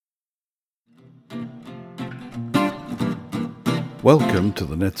Welcome to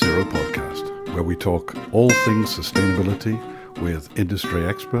the Net Zero Podcast, where we talk all things sustainability with industry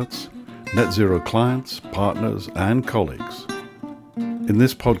experts, net zero clients, partners, and colleagues. In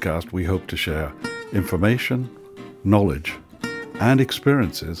this podcast, we hope to share information, knowledge, and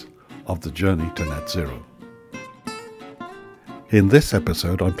experiences of the journey to net zero. In this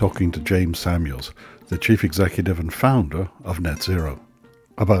episode, I'm talking to James Samuels, the Chief Executive and founder of Net Zero,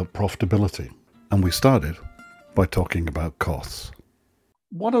 about profitability. And we started by talking about costs.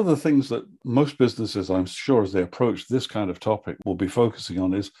 One of the things that most businesses, I'm sure, as they approach this kind of topic, will be focusing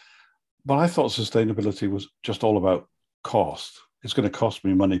on is, but I thought sustainability was just all about cost. It's going to cost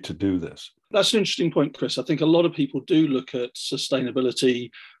me money to do this. That's an interesting point, Chris. I think a lot of people do look at sustainability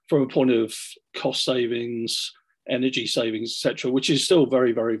from a point of cost savings, energy savings, etc., which is still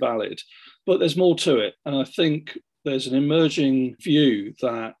very, very valid. But there's more to it. And I think there's an emerging view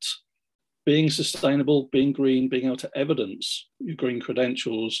that being sustainable, being green, being able to evidence your green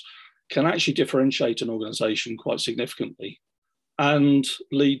credentials can actually differentiate an organization quite significantly and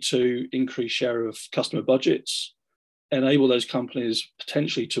lead to increased share of customer budgets, enable those companies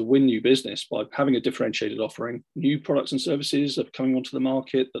potentially to win new business by having a differentiated offering, new products and services that are coming onto the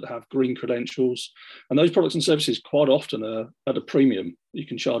market that have green credentials. And those products and services quite often are at a premium. You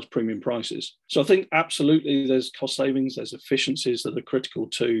can charge premium prices. So I think absolutely there's cost savings, there's efficiencies that are critical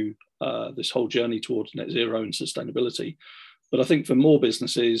to this whole journey towards net zero and sustainability. But I think for more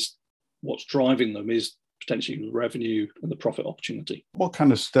businesses, what's driving them is potentially revenue and the profit opportunity. What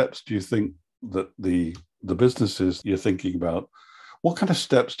kind of steps do you think that the businesses you're thinking about, what kind of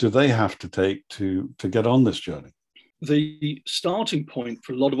steps do they have to take to get on this journey? The starting point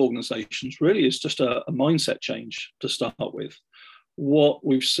for a lot of organizations really is just a mindset change to start with. What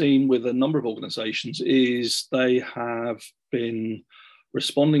we've seen with a number of organizations is they have been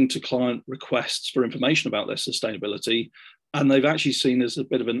responding to client requests for information about their sustainability, and they've actually seen it as a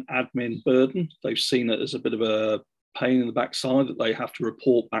bit of an admin burden. They've seen it as a bit of a pain in the backside that they have to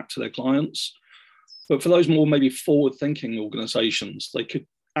report back to their clients. But for those more maybe forward-thinking organizations, they could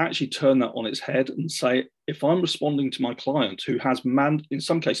actually turn that on its head and say, if I'm responding to my client who has, in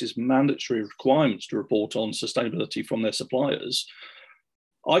some cases, mandatory requirements to report on sustainability from their suppliers,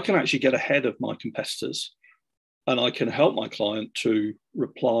 I can actually get ahead of my competitors and I can help my client to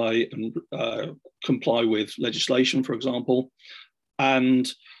reply and comply with legislation, for example. And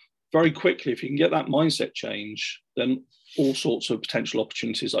very quickly, if you can get that mindset change, then all sorts of potential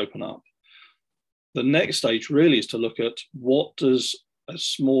opportunities open up. The next stage really is to look at what does a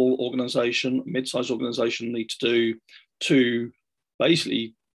small organization, mid-sized organization need to do to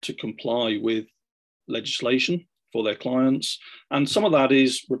basically to comply with legislation for their clients. And some of that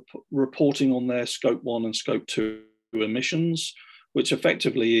is reporting on their scope 1 and scope 2 emissions, which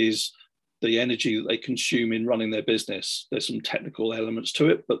effectively is the energy that they consume in running their business. There's some technical elements to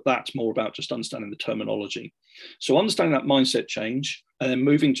it, but that's more about just understanding the terminology. So understanding that mindset change and then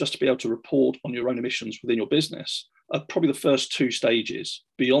moving just to be able to report on your own emissions within your business are probably the first two stages.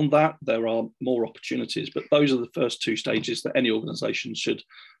 Beyond that, there are more opportunities, but those are the first two stages that any organization should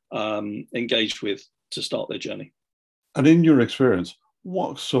engage with to start their journey. And in your experience,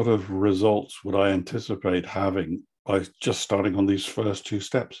 what sort of results would I anticipate having by just starting on these first two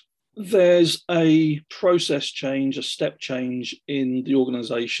steps? There's a process change, a step change in the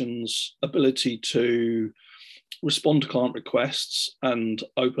organization's ability to respond to client requests and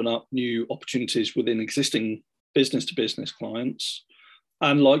open up new opportunities within existing business-to-business clients,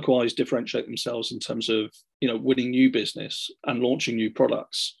 and likewise differentiate themselves in terms of winning new business and launching new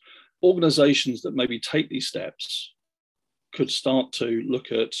products. Organizations that maybe take these steps could start to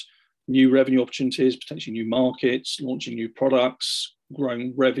look at new revenue opportunities, potentially new markets, launching new products,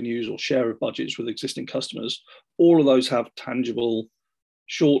 growing revenues or share of budgets with existing customers. All of those have tangible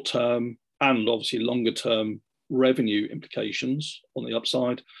short-term and obviously longer-term revenue implications on the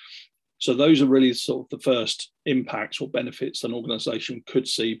upside. So those are really sort of the first impacts or benefits an organization could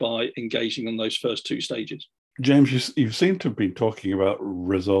see by engaging on those first two stages. James, you seem to be talking about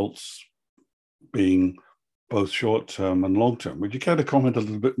results being both short-term and long-term. Would you care to comment a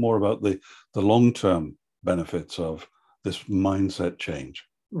little bit more about the long-term benefits of this mindset change?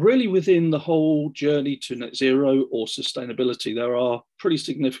 Really, within the whole journey to net zero or sustainability, there are pretty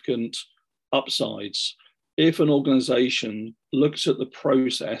significant upsides. If an organization looks at the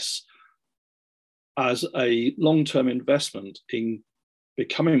process as a long-term investment in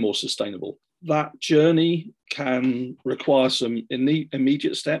becoming more sustainable, that journey can require some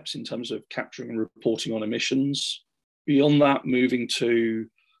immediate steps in terms of capturing and reporting on emissions. Beyond that, moving to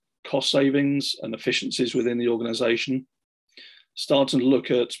cost savings and efficiencies within the organization, starting to look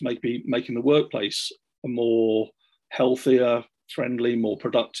at maybe making the workplace a more healthier, friendly, more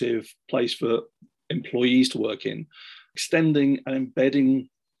productive place for employees to work in. Extending and embedding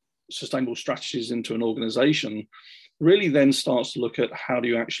sustainable strategies into an organization really then starts to look at how do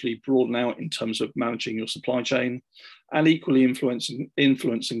you actually broaden out in terms of managing your supply chain and equally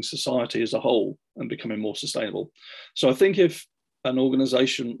influencing society as a whole and becoming more sustainable. So I think if an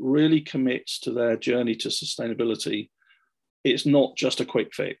organization really commits to their journey to sustainability, it's not just a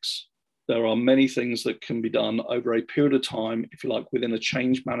quick fix. There are many things that can be done over a period of time, if you like, within a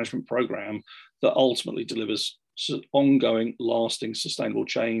change management program that ultimately delivers ongoing, lasting, sustainable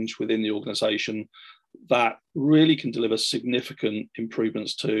change within the organization that really can deliver significant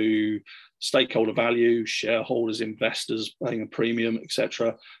improvements to stakeholder value, shareholders, investors paying a premium,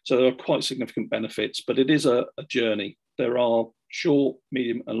 etc. So there are quite significant benefits, but it is a journey. There are short,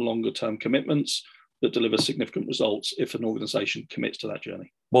 medium, and longer term commitments that deliver significant results if an organization commits to that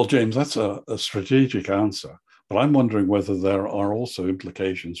journey. Well, James, that's a strategic answer, but I'm wondering whether there are also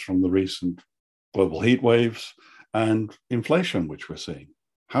implications from the recent global heat waves and inflation, which we're seeing.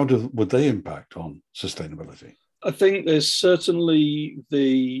 How would they impact on sustainability? I think there's certainly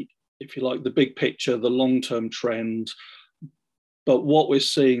the big picture, the long-term trend. But what we're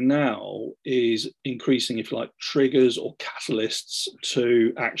seeing now is increasing, if you like, triggers or catalysts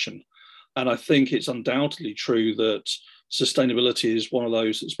to action. And I think it's undoubtedly true that sustainability is one of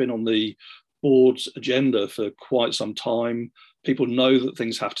those that's been on the board's agenda for quite some time. People know that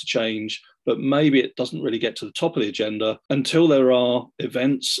things have to change, but maybe it doesn't really get to the top of the agenda until there are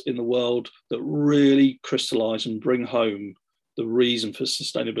events in the world that really crystallize and bring home the reason for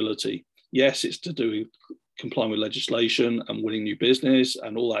sustainability. Yes, it's to do with complying with legislation and winning new business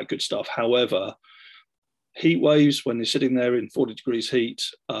and all that good stuff. However, heat waves, when they're sitting there in 40 degrees heat,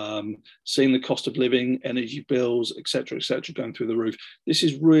 seeing the cost of living, energy bills, et cetera, going through the roof, this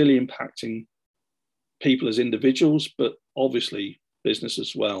is really impacting people as individuals, but obviously business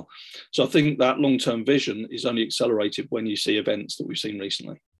as well. So I think that long-term vision is only accelerated when you see events that we've seen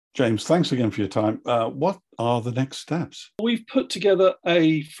recently. James, thanks again for your time. What are the next steps? We've put together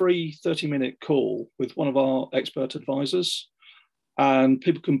a free 30-minute call with one of our expert advisors, and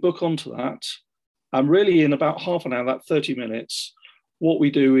people can book onto that. And really in about half an hour, that 30 minutes, what we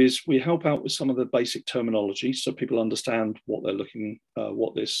do is we help out with some of the basic terminology so people understand what they're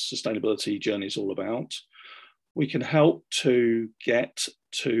what this sustainability journey is all about. We can help to get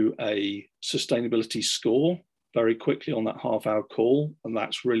to a sustainability score very quickly on that half-hour call, and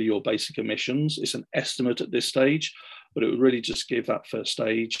that's really your basic emissions. It's an estimate at this stage, but it would really just give that first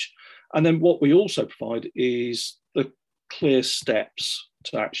stage. And then what we also provide is the clear steps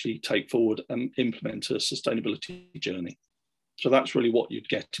to actually take forward and implement a sustainability journey. So that's really what you'd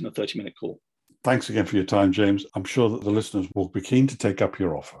get in a 30-minute call. Thanks again for your time, James. I'm sure that the listeners will be keen to take up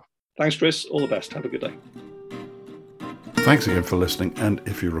your offer. Thanks, Chris. All the best. Have a good day. Thanks again for listening, and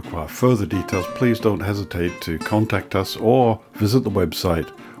if you require further details, please don't hesitate to contact us or visit the website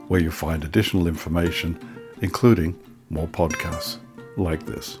where you find additional information, including more podcasts like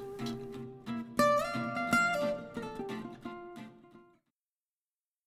this.